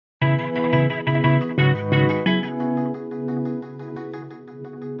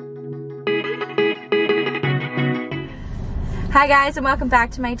Hi guys, and welcome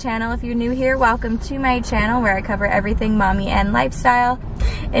back to my channel. If you're new here, welcome to my channel where I cover everything mommy and lifestyle.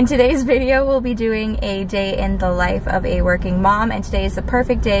 In today's video, we'll be doing a day in the life of a working mom, and today is the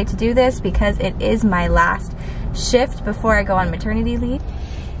perfect day to do this because it is my last shift before I go on maternity leave.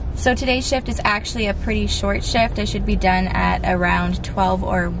 So today's shift is actually a pretty short shift. I should be done at around 12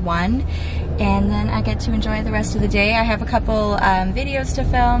 or 1, and then I get to enjoy the rest of the day. I have a couple videos to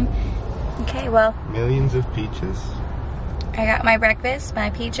film. Okay, well. Millions of peaches. I got my breakfast, my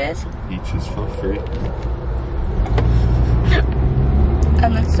peaches. Peaches for free.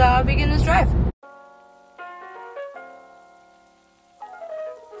 And let's begin this drive.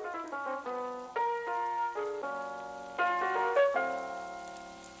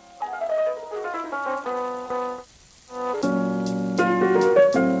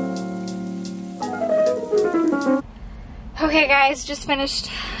 Okay guys, just finished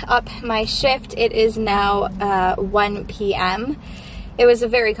up my shift. It is now 1 p.m. It was a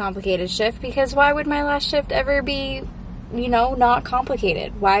very complicated shift because why would my last shift ever be, you know, not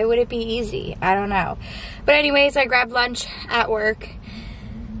complicated? Why would it be easy? I don't know. But anyways, I grabbed lunch at work.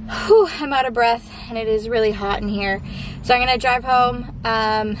 Whew, I'm out of breath and it is really hot in here. So I'm gonna drive home.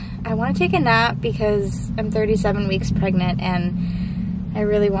 I wanna take a nap because I'm 37 weeks pregnant and I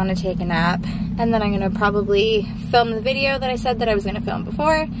really want to take a nap, and then I'm going to probably film the video that I said that I was going to film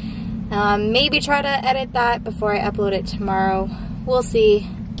before. Maybe try to edit that before I upload it tomorrow. We'll see.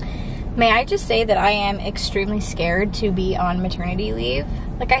 May I just say that I am extremely scared to be on maternity leave.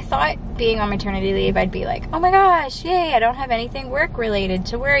 Like, I thought being on maternity leave I'd be like, oh my gosh, yay, I don't have anything work related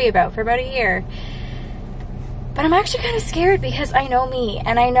to worry about for about a year. But I'm actually kind of scared because I know me,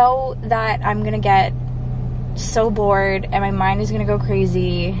 and I know that I'm going to get so bored and my mind is gonna go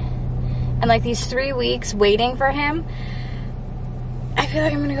crazy, and like these 3 weeks waiting for him, I feel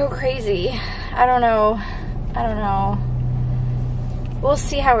like I'm gonna go crazy. I don't know. We'll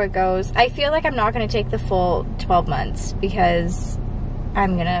see how it goes. I feel like I'm not gonna take the full 12 months because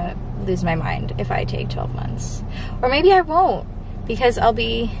I'm gonna lose my mind if I take 12 months. Or maybe I won't because I'll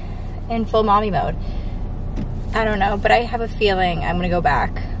be in full mommy mode. I don't know, but I have a feeling I'm gonna go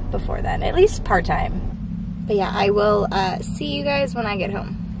back before then, at least part-time. But yeah, I will see you guys when I get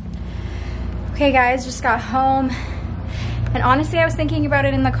home. Okay guys, just got home. And honestly, I was thinking about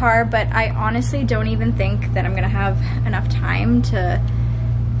it in the car, but I honestly don't even think that I'm gonna have enough time to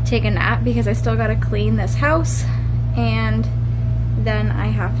take a nap because I still gotta clean this house, and then I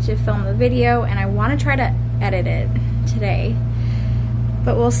have to film the video, and I wanna try to edit it today,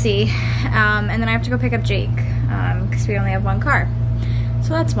 but we'll see. And then I have to go pick up Jake because we only have one car. So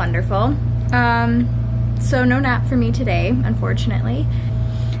that's wonderful. So no nap for me today, unfortunately.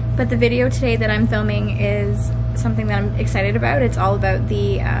 But the video today that I'm filming is something that I'm excited about. It's all about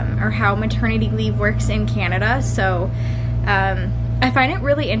the, or how maternity leave works in Canada. So I find it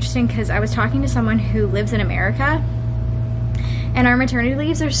really interesting because I was talking to someone who lives in America, and our maternity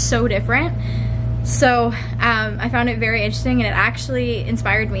leaves are so different. So I found it very interesting, and it actually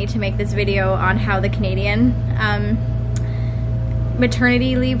inspired me to make this video on how the Canadian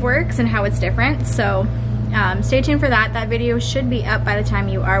maternity leave works and how it's different. So stay tuned for that. That video should be up by the time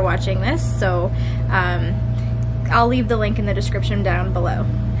you are watching this, so I'll leave the link in the description down below.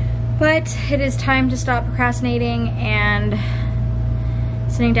 But it is time to stop procrastinating, and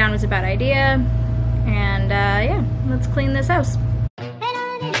sitting down was a bad idea, and yeah, let's clean this house.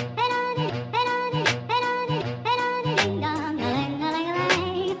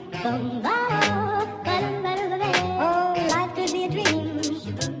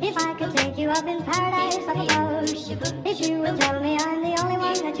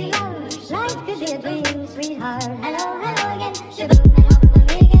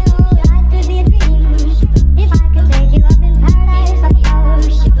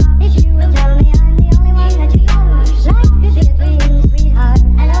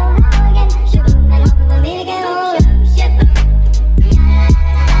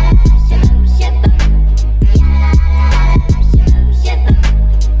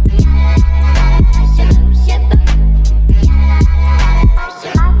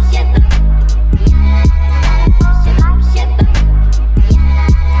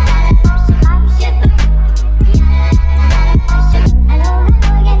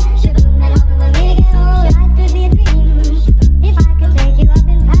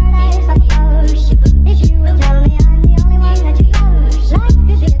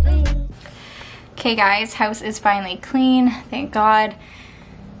 Okay guys, house is finally clean, thank God.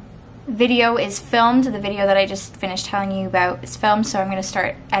 Video is filmed. The video that I just finished telling you about is filmed, so I'm going to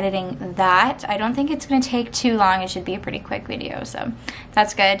start editing that. I don't think it's going to take too long. It should be a pretty quick video, so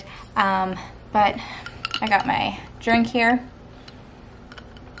that's good. But I got my drink here.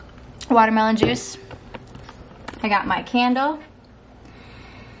 watermelon juice. I got my candle.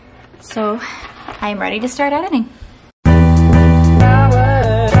 So I'm ready to start editing.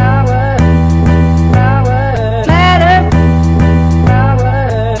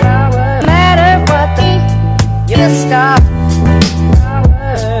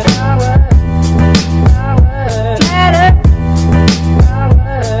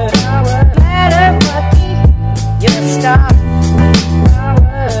 Stop.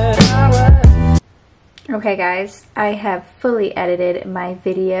 Okay guys, I have fully edited my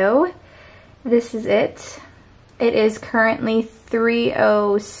video. This is it. It is currently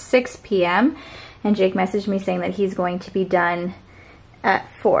 3:06 p.m. and Jake messaged me saying that he's going to be done at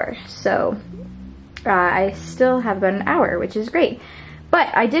 4. So I still have about an hour, which is great. But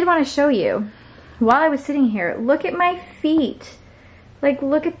I did want to show you, while I was sitting here, look at my feet. Like,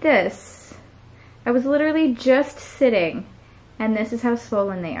 look at this. I was literally just sitting, and this is how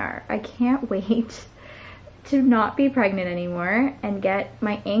swollen they are. I can't wait to not be pregnant anymore and get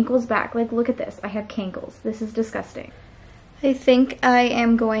my ankles back. Like, look at this. I have cankles. This is disgusting. I think I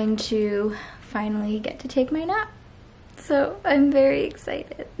am going to finally get to take my nap. So I'm very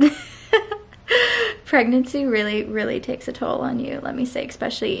excited. Pregnancy really takes a toll on you, let me say,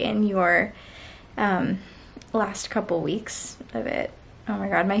 especially in your last couple weeks of it. Oh my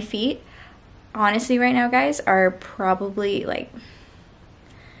god, my feet, honestly right now guys, are probably like,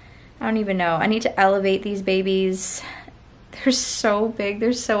 I don't even know. I need to elevate these babies. They're so big,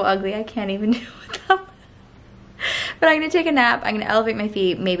 they're so ugly, I can't even deal with them. But I'm gonna take a nap, I'm gonna elevate my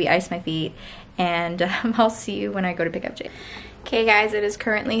feet, maybe ice my feet, and I'll see you when I go to pick up Jake. Okay guys, it is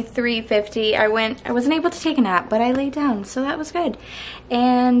currently 3:50. I wasn't able to take a nap, but I laid down, so that was good.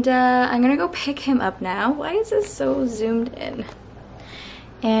 And I'm gonna go pick him up now. Why is this so zoomed in?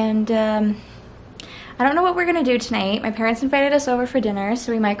 And I don't know what we're gonna do tonight. My parents invited us over for dinner,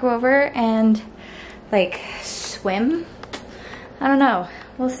 so we might go over and like swim. I don't know,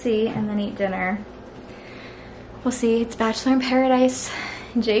 we'll see, and then eat dinner. We'll see. It's Bachelor in Paradise.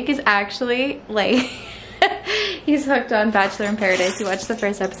 Jake is actually like he's hooked on Bachelor in Paradise. He watched the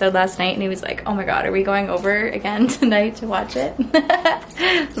first episode last night and he was like, oh my god, are we going over again tonight to watch it?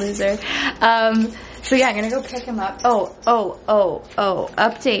 Loser. So yeah, I'm gonna go pick him up. Oh,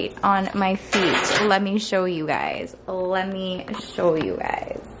 update on my feet. Let me show you guys.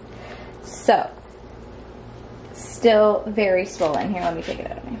 So, still very swollen. Here, let me take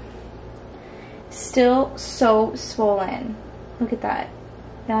it out of me. Still so swollen. Look at that.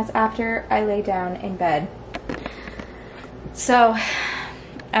 That's after I lay down in bed. So,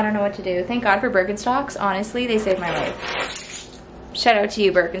 I don't know what to do. Thank God for Birkenstocks. Honestly, they saved my life. Shout out to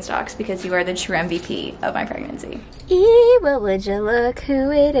you, Birkenstocks, because you are the true MVP of my pregnancy. What would you look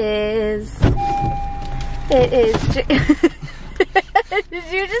who it is? It is... Did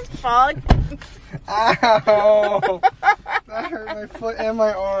you just fall? Ow! That hurt my foot and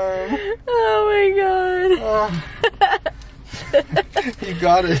my arm. Oh my god. You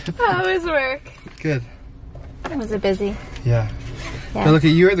got it. How was work? Good. Was it busy? Yeah. Now look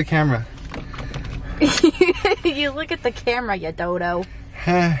at you or the camera. You look at the camera, you dodo.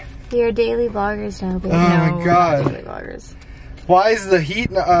 You're daily vloggers now, baby. Oh no, my god. Daily vloggers. Why is the heat,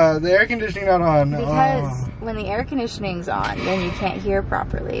 the air conditioning not on? Because when the air conditioning's on, then you can't hear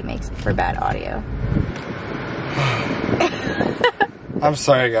properly. It makes for bad audio. I'm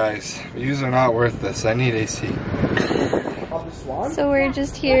sorry guys. Views are not worth this. I need AC. So we're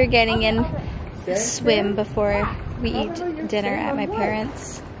just here getting in a swim before we eat dinner at my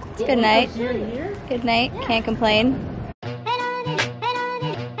parents'. It's good night. Good night. Can't complain.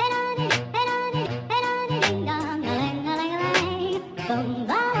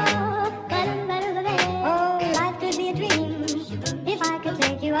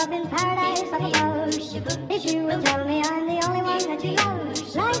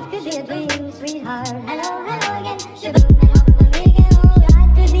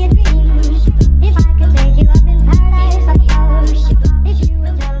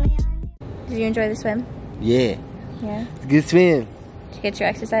 Did you enjoy the swim? Yeah. Yeah? Good swim. Did you get your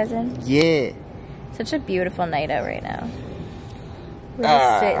exercise in? Yeah. Such a beautiful night out right now. We're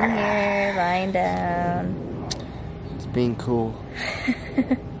just sitting here, lying down. It's being cool.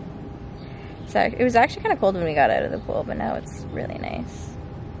 So it was actually kind of cold when we got out of the pool, but now it's really nice.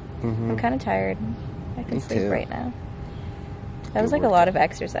 I'm kind of tired. I can sleep right now. That was like a lot of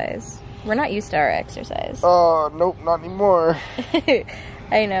exercise. We're not used to our exercise. Oh, nope, not anymore.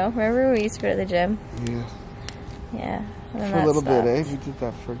 I know. Remember when we used to go to the gym? Yeah. Yeah. For a little bit, eh? We did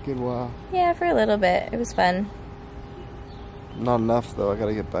that for a good while. Yeah, for a little bit. It was fun. Not enough, though. I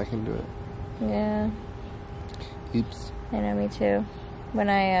gotta get back into it. Yeah. Oops. I know, me too. When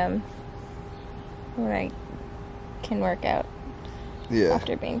I when I can work out. Yeah.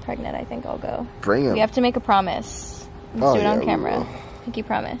 After being pregnant, I think I'll go. Bring him. We have to make a promise. Let's do it on camera. Pinky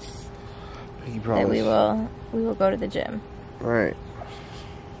promise. Pinky promise. That we will go to the gym. Right.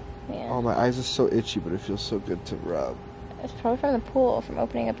 Yeah. Oh, my eyes are so itchy, but it feels so good to rub. It's probably from the pool, from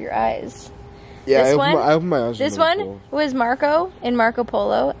opening up your eyes. Yeah, I opened my eyes. This one was Marco in Marco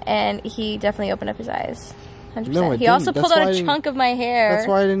Polo, and he definitely opened up his eyes. 100%. No, he also pulled out a chunk of my hair. That's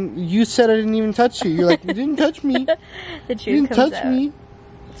why I didn't. You said I didn't even touch you. You're like, you didn't touch me. The truth you didn't comes touch out. me.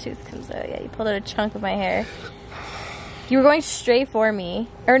 The truth comes out. Yeah, you pulled out a chunk of my hair. You were going straight for me,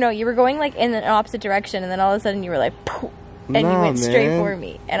 or no, you were going like in the opposite direction, and then all of a sudden you were like, poof, and you went straight for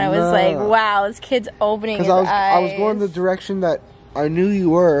me, and I was like, wow, this kid's opening his eyes. I was going the direction that I knew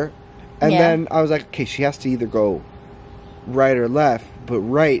you were, and then I was like, okay, she has to either go right or left, but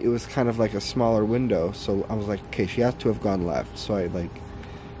right, it was kind of like a smaller window, so I was like, okay, she has to have gone left. So I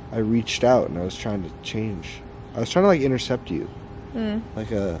reached out and I was trying to change. I was trying to like intercept you,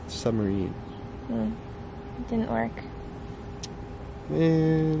 like a submarine. It didn't work.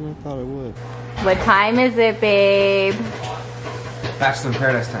 Man, I thought it would. What time is it, babe? Bachelor in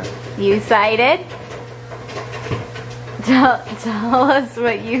Paradise time. You excited? Tell us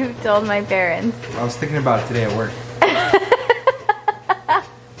what you told my parents. I was thinking about it today at work. I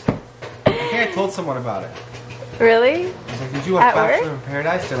think I told someone about it. Really? I was like, did you watch Bachelor in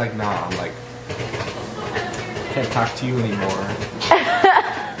Paradise? They're like, nah. I'm like, can't talk to you anymore.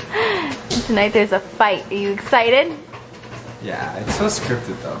 Tonight there's a fight. Are you excited? Yeah, it's so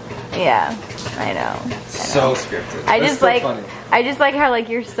scripted though. Yeah, I know. So scripted. I That's just so like, funny. I just like how like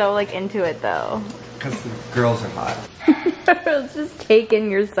you're so like into it though. Because the girls are hot. Let's just take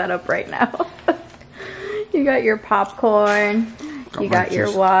in your setup right now. You got your popcorn. You got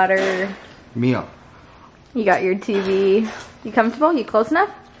your water. Meal. You got your TV. You comfortable? You close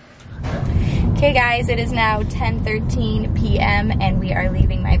enough? Okay guys, it is now 10:13 p.m. and we are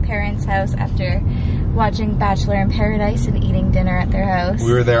leaving my parents' house after watching Bachelor in Paradise and eating dinner at their house.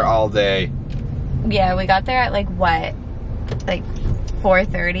 We were there all day. Yeah, we got there at like what? Like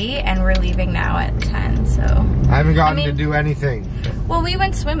 4:30 and we're leaving now at 10, so. I haven't gotten to do anything. Well, we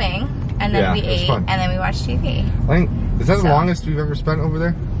went swimming and then we ate and then we watched TV. I think, is that the longest we've ever spent over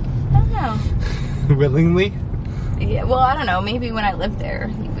there? I don't know. Willingly? Yeah, well, I don't know. Maybe when I lived there,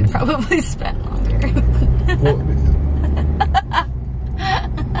 we probably spent longer.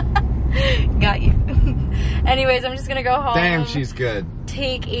 Got you. Anyways, I'm just gonna go home. Damn, she's good.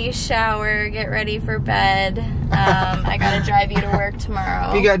 Take a shower, get ready for bed. I gotta drive you to work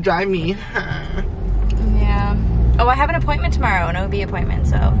tomorrow. You gotta drive me. Yeah. Oh, I have an appointment tomorrow, an OB appointment,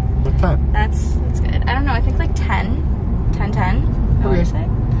 so. What time? That's good. I don't know, I think like 10. 10:10, I want to say.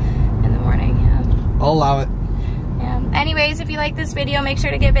 In the morning, yeah. I'll allow it. Yeah. Anyways, if you like this video, make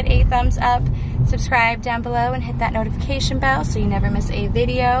sure to give it a thumbs up, subscribe down below, and hit that notification bell so you never miss a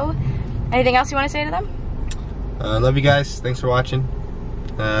video. Anything else you want to say to them? Love you guys. Thanks for watching.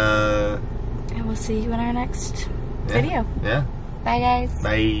 And we'll see you in our next video. Yeah. Bye, guys.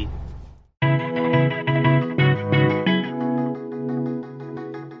 Bye.